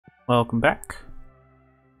Welcome back.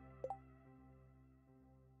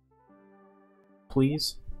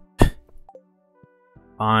 Please.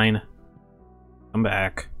 Fine. Come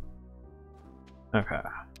back. Okay.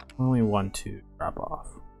 What do we want to drop off?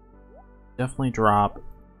 Definitely drop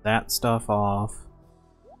that stuff off.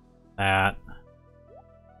 That.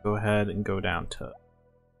 Go ahead and go down to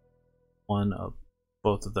one of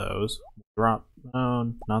both of those. Drop.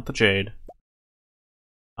 No, not the jade.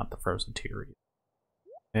 Not the frozen tear.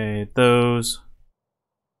 Okay, those.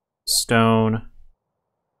 Stone.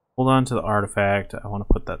 Hold on to the artifact. I want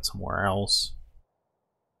to put that somewhere else.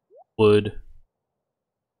 Wood.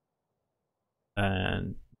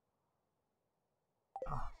 And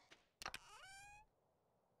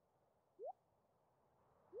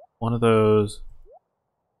one of those.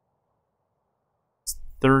 It's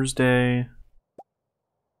Thursday.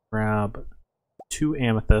 Grab 2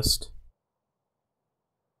 amethyst.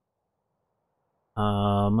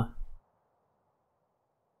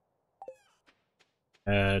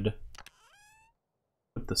 And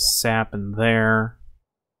put the sap in there.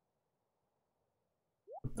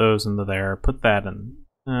 Put those into there. Put that in.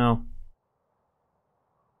 No.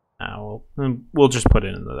 We'll just put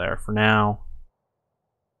it into there for now.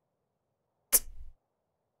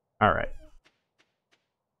 Alright.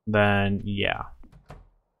 Then, yeah.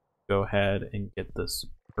 Go ahead and get this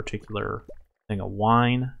particular thing of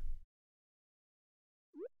wine.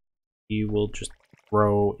 You will just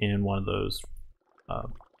throw in one of those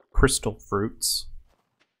crystal fruits.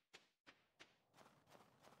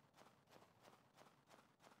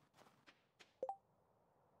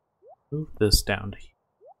 Move this down to here.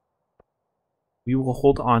 We will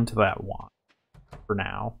hold on to that wine for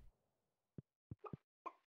now.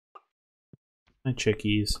 My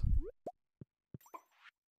chickies.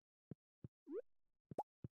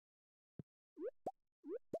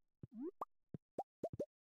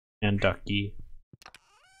 And ducky.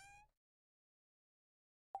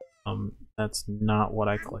 That's not what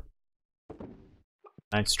I clicked.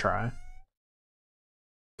 Nice try.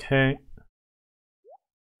 Okay.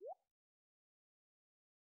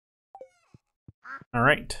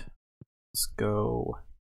 Alright. Let's go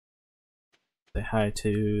say hi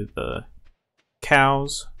to the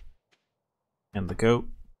cows and the goat.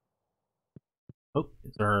 Oh,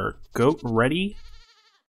 is our goat ready?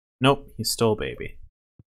 Nope, he's still a baby.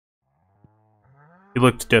 He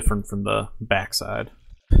looked different from the backside.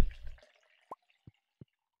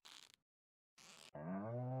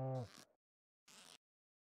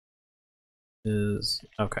 Is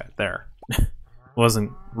okay there.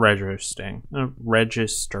 Wasn't registering.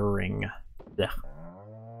 Yeah.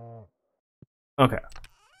 Okay.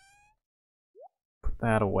 Put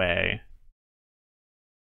that away.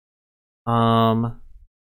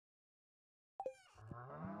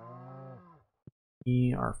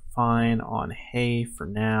 We are fine on hay for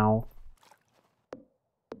now.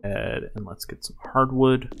 And let's get some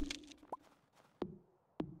hardwood.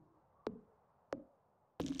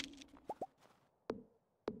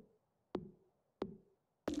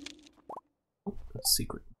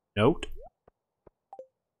 Secret note.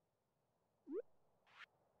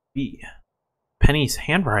 B. Penny's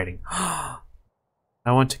handwriting. I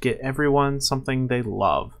want to get everyone something they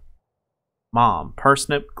love. Mom,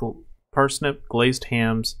 parsnip glazed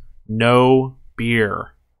hams, no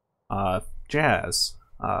beer. Jazz,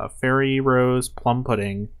 fairy rose plum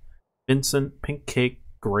pudding. Vincent, pink cake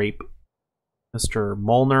grape. Mr.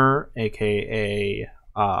 Molnar, aka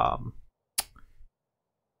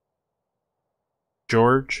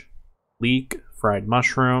George, leek, fried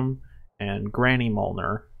mushroom, and Granny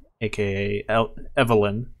Molnar, aka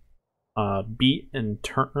Evelyn, beet and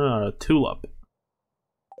tulip.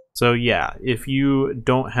 So yeah, if you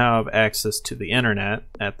don't have access to the internet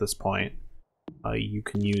at this point, you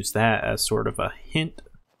can use that as sort of a hint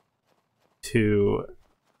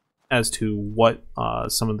as to what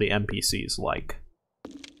some of the NPCs like.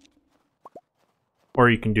 Or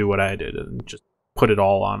you can do what I did and just put it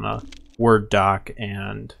all on a Word doc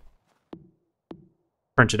and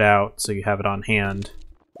print it out so you have it on hand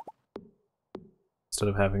instead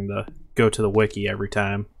of having to go to the wiki every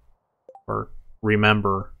time or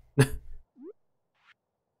remember.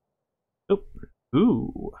 Oh,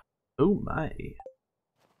 ooh, oh my.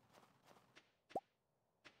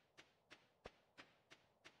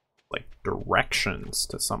 Like directions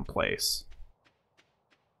to someplace.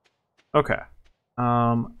 Okay.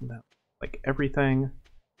 Like everything.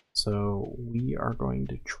 So we are going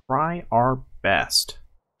to try our best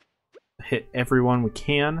to hit everyone we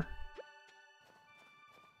can.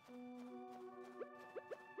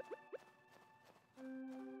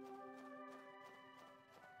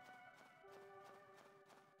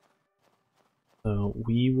 So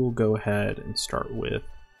we will go ahead and start with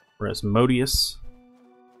Resmodius.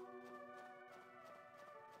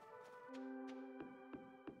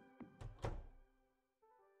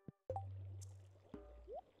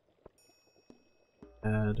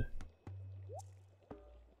 Add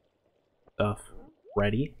stuff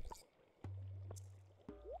ready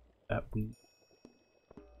that we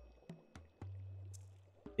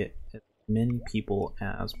get as many people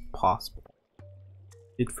as possible.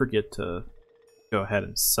 Did forget to go ahead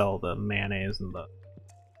and sell the mayonnaise and the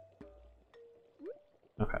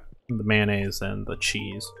mayonnaise and the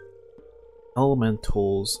cheese.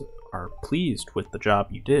 Elementals are pleased with the job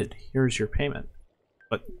you did. Here's your payment.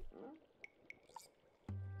 But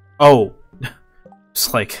oh,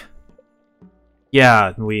 it's like,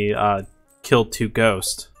 yeah, we killed 2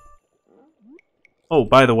 ghosts. Oh,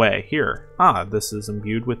 by the way, here. This is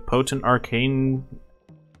imbued with potent arcane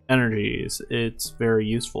energies. It's very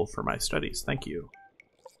useful for my studies. Thank you.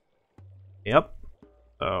 Yep.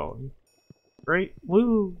 So, great.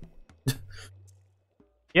 Woo!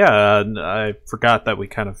 Yeah, I forgot that we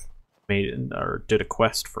kind of made or did a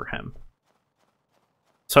quest for him.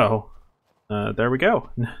 So, there we go.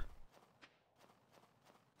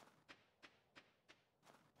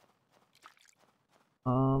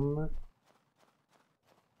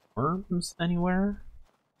 Worms anywhere?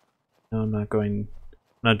 No, I'm not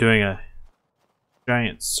doing a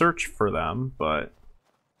giant search for them, but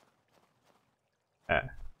okay.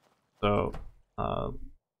 So, oh,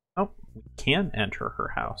 we can enter her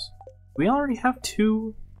house. We already have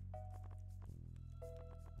 2.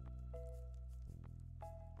 I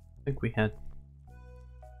think we had.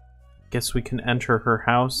 Guess we can enter her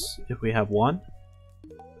house if we have 1.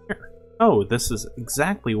 Here. Oh, this is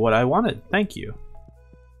exactly what I wanted. Thank you.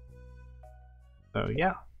 So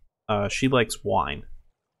yeah, she likes wine.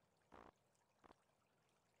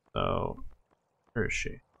 So where is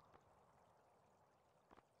she?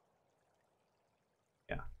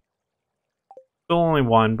 Yeah, still only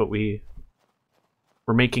 1, but we're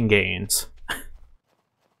making gains.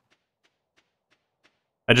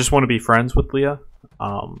 I just want to be friends with Leah.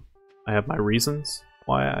 I have my reasons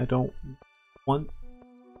why I don't want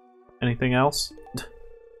anything else.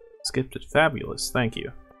 This gift is fabulous. Thank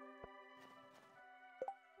you.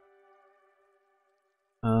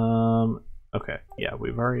 Okay, yeah,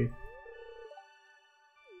 we've already...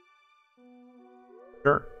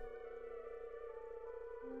 Sure.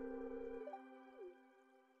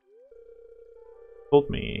 Told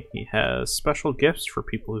me he has special gifts for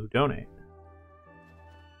people who donate.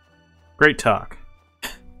 Great talk.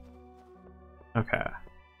 Okay.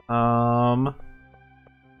 Oh,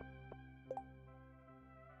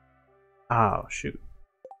 shoot.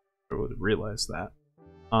 I would realize that.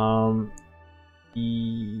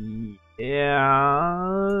 Yeah.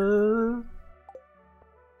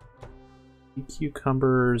 The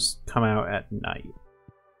cucumbers come out at night,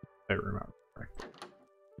 if I remember correctly.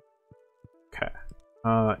 Okay.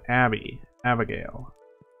 Abigail.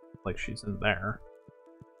 Like she's in there.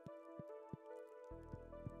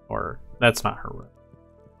 Or, that's not her room.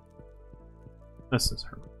 This is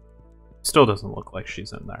her room. Still doesn't look like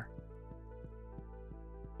she's in there.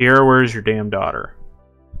 Here, where's your damn daughter?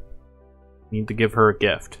 Need to give her a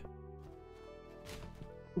gift.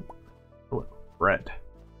 Ooh, bread.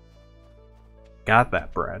 Got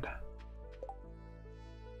that bread.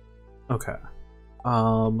 Okay.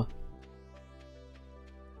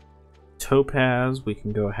 Topaz, we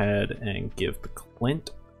can go ahead and give the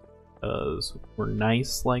Clint, because we're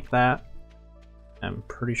nice like that. I'm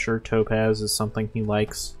pretty sure Topaz is something he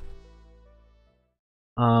likes.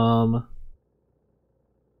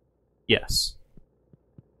 Yes.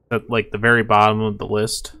 At like the very bottom of the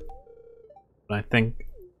list. But I think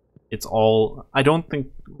it's all... I don't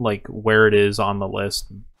think like where it is on the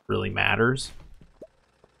list really matters.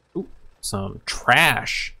 Ooh, some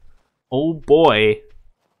trash. Oh boy.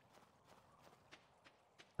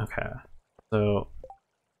 Okay. So I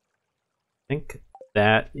think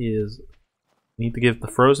that is... Need to give the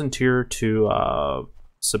frozen tear to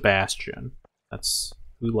Sebastian. That's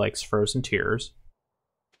who likes frozen tears.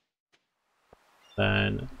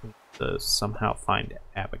 Then we need to somehow find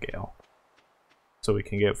Abigail, so we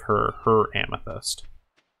can give her her amethyst.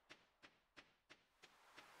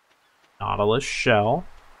 Nautilus shell.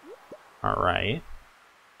 Alright.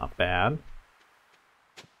 Not bad.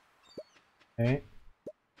 Okay.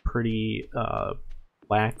 Pretty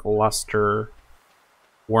lackluster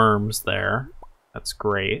worms there. That's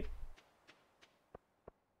great.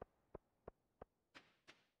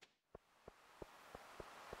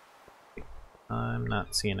 I'm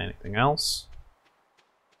not seeing anything else.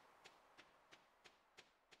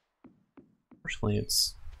 For Unfortunately,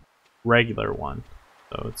 it's regular one,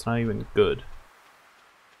 so it's not even good.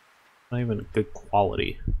 Not even good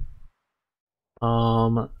quality.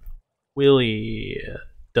 Willie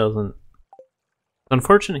doesn't.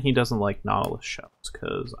 Unfortunately, he doesn't like Nautilus shells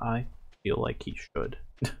because I feel like he should.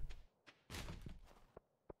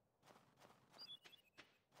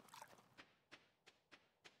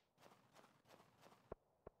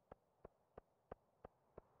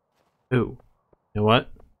 Ooh, you know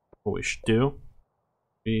what? What we should do?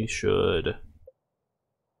 We should.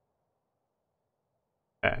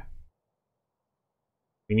 Okay.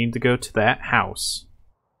 We need to go to that house.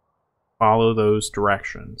 Follow those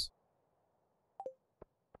directions.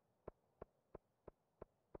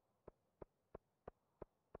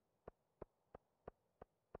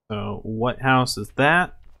 So, what house is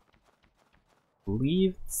that? I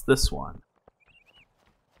believe it's this one.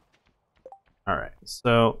 Alright,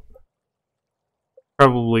 so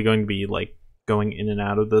probably going to be like going in and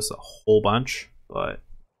out of this a whole bunch, but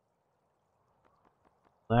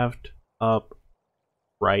left, up,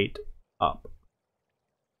 right, up.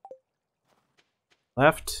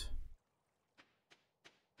 Left,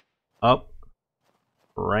 up,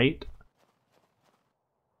 right,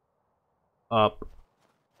 up.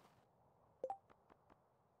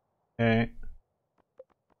 Okay.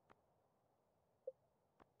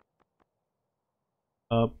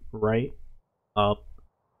 Up, right,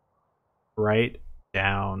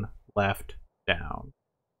 down, left, down.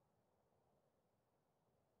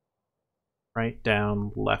 Right,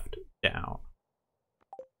 down, left, down.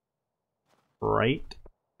 Right.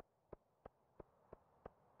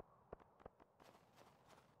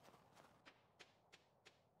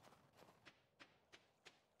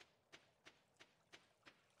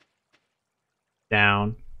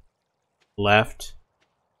 Down, left,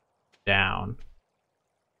 down.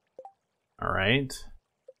 Alright.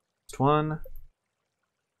 Next one.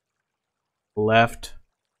 Left,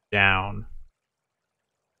 down.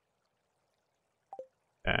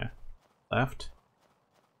 Okay. Left,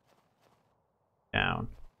 down.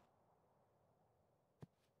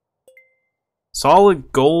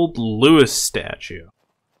 Solid gold Lewis statue.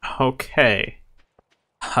 Okay.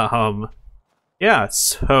 Yeah,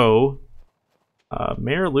 so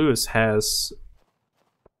Mayor Lewis has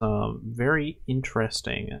some very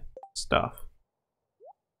interesting stuff.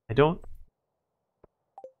 I don't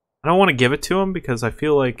want to give it to him because I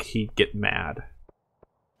feel like he'd get mad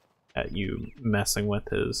at you messing with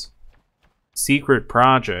his secret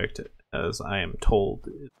project, as I am told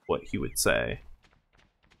is what he would say.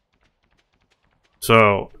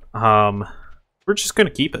 So, we're just gonna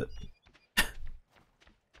keep it.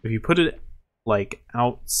 If you put it like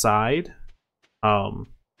outside,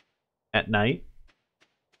 at night,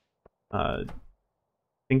 I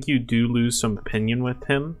think you do lose some opinion with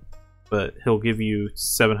him, but he'll give you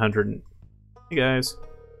 700. Hey guys,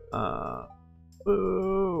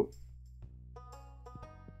 ooh.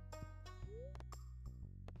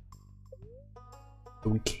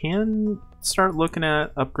 We can start looking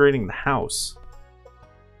at upgrading the house.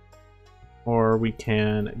 Or we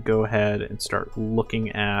can go ahead and start looking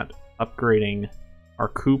at upgrading our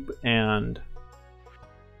coop and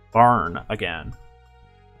barn again.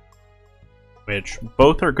 Which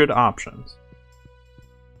both are good options.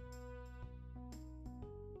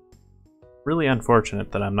 Really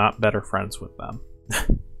unfortunate that I'm not better friends with them.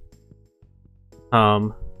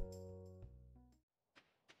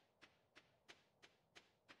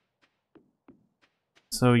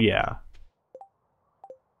 So yeah.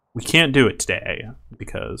 We can't do it today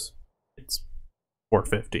because it's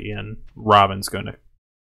 4:50 and Robin's gonna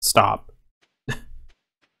stop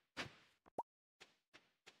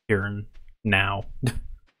here and now.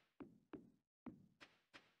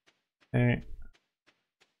 Okay.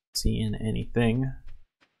 Seeing anything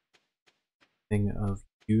of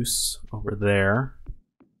use over there.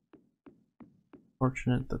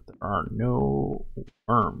 Fortunate that there are no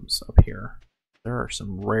worms up here. There are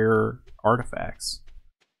some rare artifacts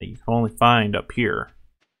that you can only find up here.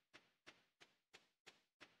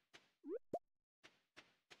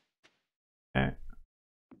 Okay.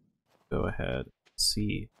 Go ahead and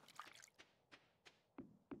see.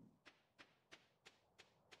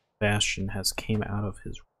 Bastion has came out of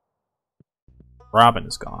his. Robin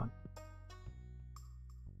is gone.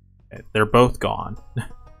 Okay, they're both gone.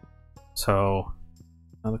 So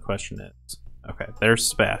now the question is, okay, there's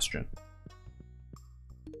Sebastian.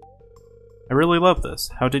 I really love this.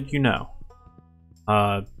 How did you know?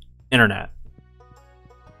 Internet.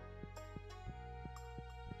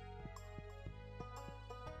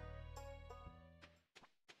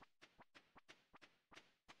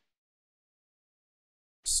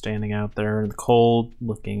 standing out there in the cold,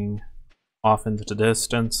 looking off into the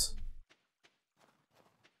distance.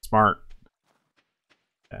 Smart.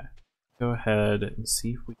 Okay. Go ahead and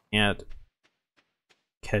see if we can't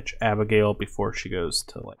catch Abigail before she goes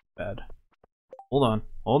to like bed. Hold on.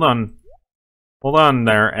 Hold on. Hold on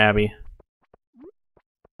there, Abby.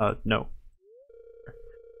 No.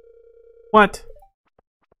 What?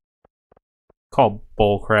 Call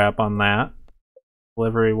bullcrap on that.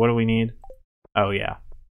 Delivery, what do we need? Oh yeah.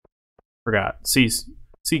 Forgot. Sea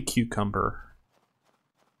cucumber.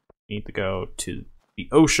 Need to go to the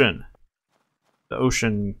ocean. The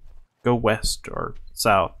ocean, go west or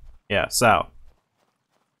south. Yeah, south.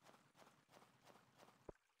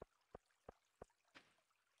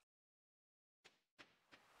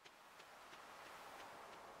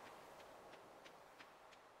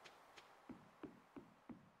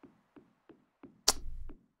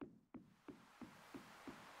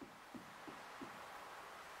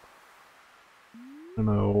 I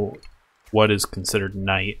don't know what is considered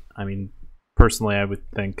night. I mean, personally, I would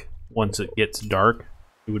think once it gets dark,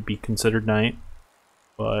 it would be considered night.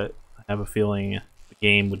 But I have a feeling the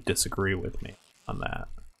game would disagree with me on that.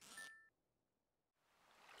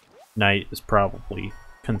 Night is probably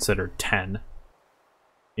considered 10.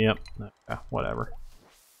 Yep, okay, whatever.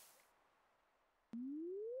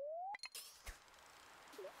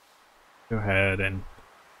 Go ahead and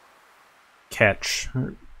catch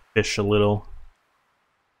fish a little.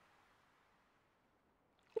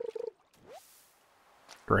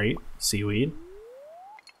 Great, seaweed.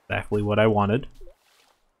 Exactly what I wanted.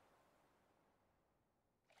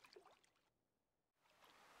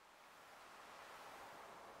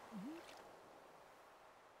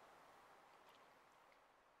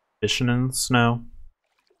 Fishing in the snow.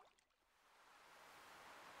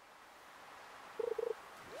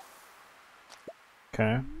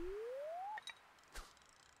 Okay.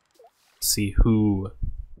 See who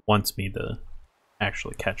wants me to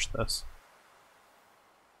actually catch this.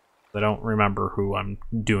 I don't remember who I'm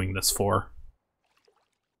doing this for.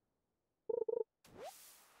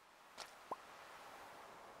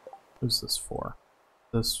 Who's this for?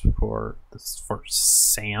 This is for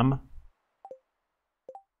Sam?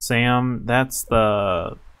 Sam, that's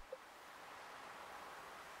the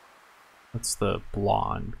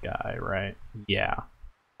blonde guy, right? Yeah.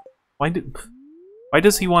 Why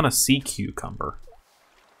does he want a sea cucumber?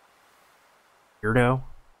 Weirdo.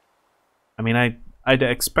 I mean, I'd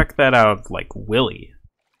expect that out of like Willy,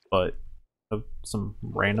 but of some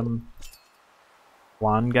random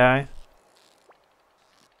blonde guy.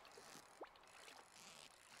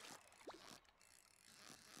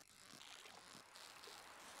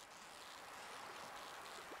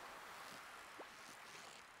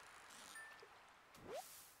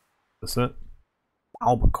 Is it?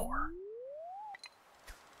 Albacore.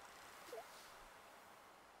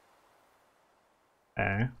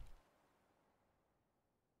 Okay.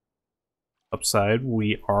 Upside,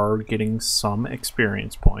 we are getting some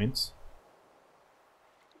experience points.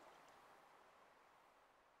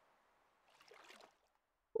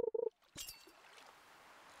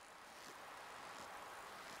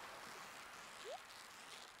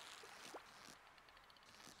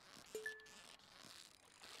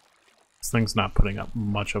 This thing's not putting up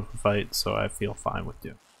much of a fight, so I feel fine with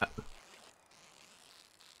doing that.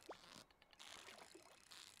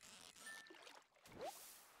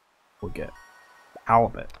 We'll get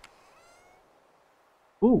halibut.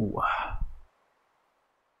 Ooh.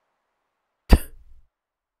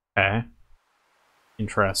 Okay.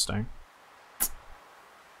 Interesting.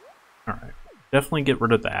 Alright. Definitely get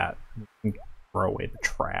rid of that. Throw away the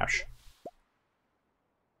trash.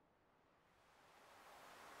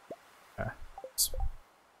 Okay.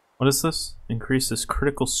 What is this? Increases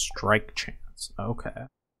critical strike chance. Okay.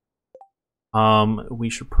 We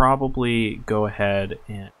should probably go ahead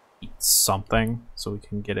and eat something so we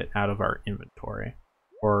can get it out of our inventory.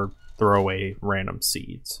 Or throw away random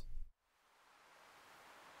seeds.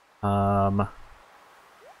 Refer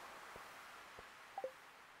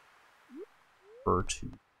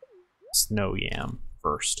to snow yam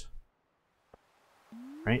first.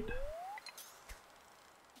 Right?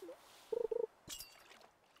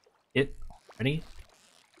 It already?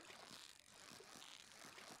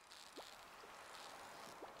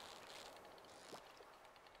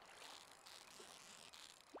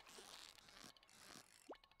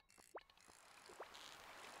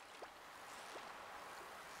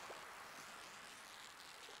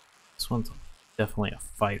 This one's definitely a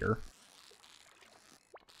fighter.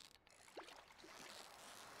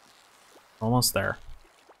 Almost there.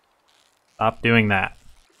 Stop doing that.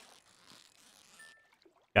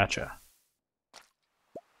 Gotcha.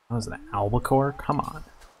 That was an albacore? Come on.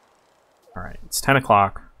 Alright, it's 10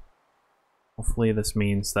 o'clock. Hopefully this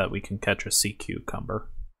means that we can catch a sea cucumber.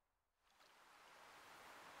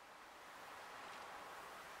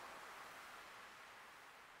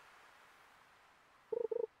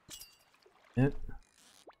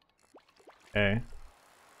 Okay.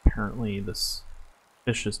 Apparently this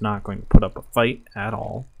fish is not going to put up a fight at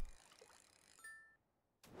all.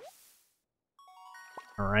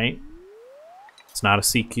 Alright. It's not a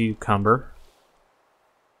sea cucumber.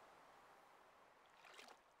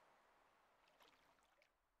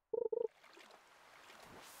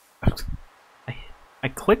 I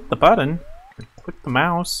clicked the button. I clicked the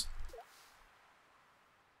mouse.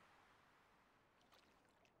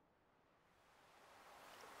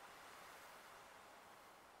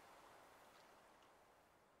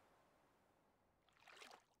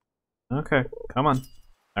 Okay, come on.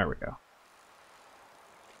 There we go.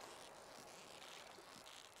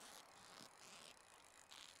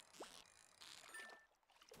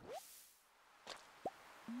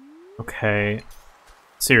 Okay.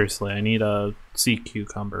 Seriously, I need a sea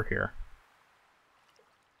cucumber here.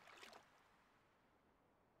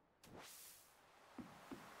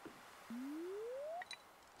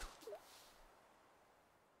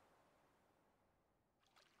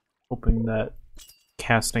 Hoping that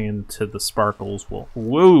casting into the sparkles will...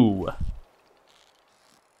 Whoa!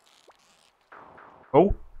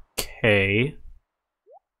 Okay.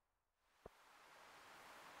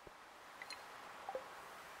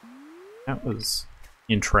 That was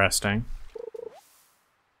interesting.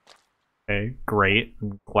 Okay, great.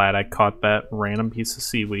 I'm glad I caught that random piece of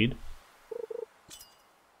seaweed.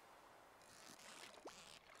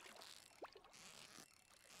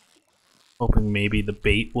 Hoping maybe the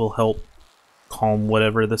bait will help calm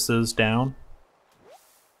whatever this is down.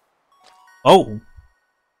 Oh!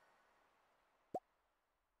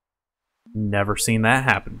 Never seen that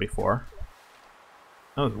happen before.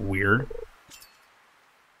 That was weird.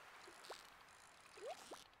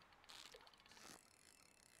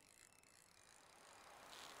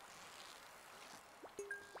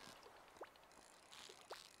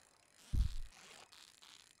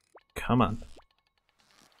 Come on.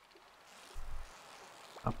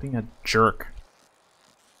 Stop being a jerk.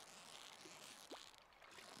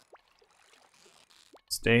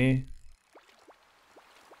 Stay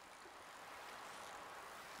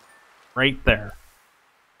right there.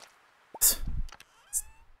 It's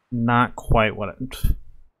not quite what I...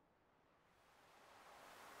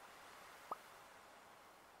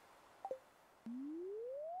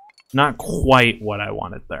 Not quite what I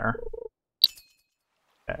wanted there.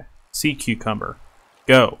 Okay. Sea cucumber.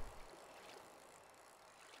 Go.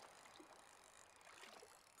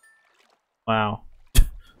 Wow. If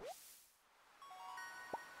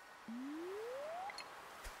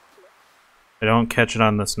I don't catch it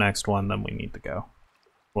on this next one, then we need to go.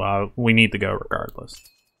 Well, we need to go regardless.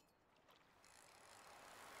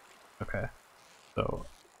 Okay. So,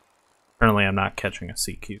 apparently I'm not catching a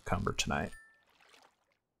sea cucumber tonight.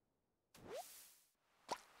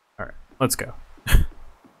 Alright, let's go.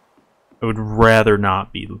 I would rather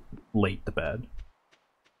not be late to bed.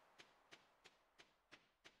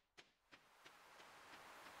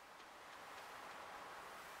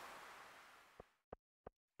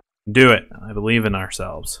 Do it. I believe in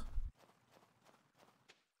ourselves.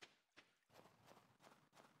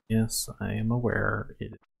 Yes, I am aware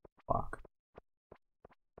it is o'clock.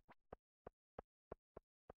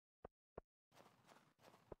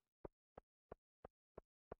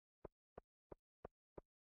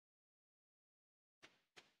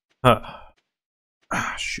 Ah,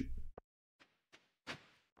 shoot.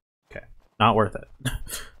 Okay, not worth it. It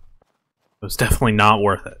was definitely not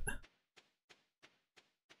worth it.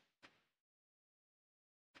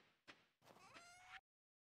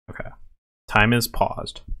 Okay, time is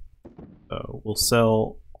paused. So we'll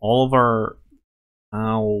sell all of our...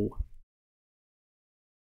 Ow.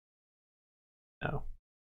 No.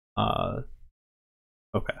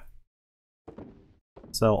 Okay.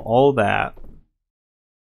 Sell all that.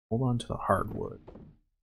 Hold on to the hardwood.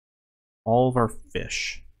 All of our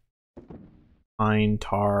fish. Pine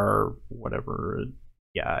tar, whatever.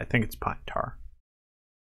 Yeah, I think it's pine tar.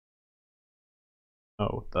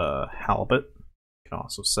 Oh, the halibut. You can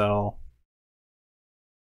also sell.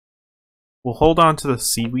 We'll hold on to the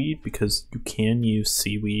seaweed because you can use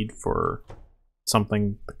seaweed for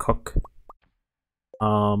something to cook.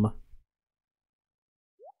 Two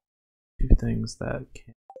things that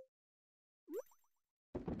can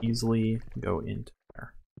easily go into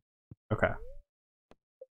there. Okay.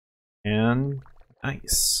 And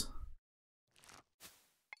nice.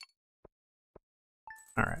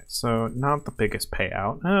 Alright, so not the biggest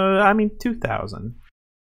payout. I mean 2,000.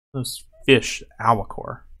 Those fish,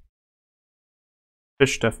 albacore.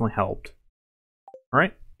 Fish definitely helped.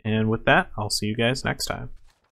 Alright, and with that, I'll see you guys next time.